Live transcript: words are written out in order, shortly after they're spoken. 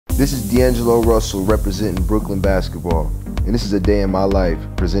This is D'Angelo Russell representing Brooklyn basketball, and this is a day in my life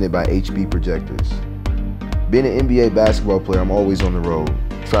presented by HP Projectors. Being an NBA basketball player, I'm always on the road,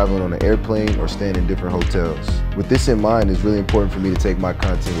 traveling on an airplane or staying in different hotels. With this in mind, it's really important for me to take my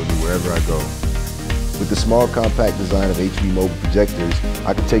content with me wherever I go. With the small compact design of HP mobile projectors,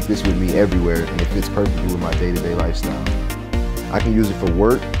 I can take this with me everywhere and it fits perfectly with my day-to-day lifestyle. I can use it for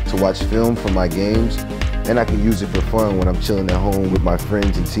work, to watch film from my games, and I can use it for fun when I'm chilling at home with my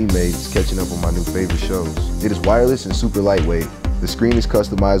friends and teammates catching up on my new favorite shows. It is wireless and super lightweight. The screen is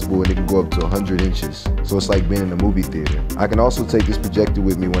customizable and it can go up to 100 inches, so it's like being in a movie theater. I can also take this projector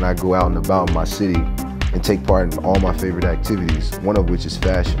with me when I go out and about in my city and take part in all my favorite activities, one of which is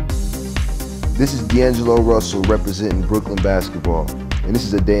fashion. This is D'Angelo Russell representing Brooklyn basketball, and this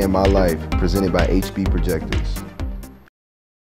is a day in my life presented by HP Projectors.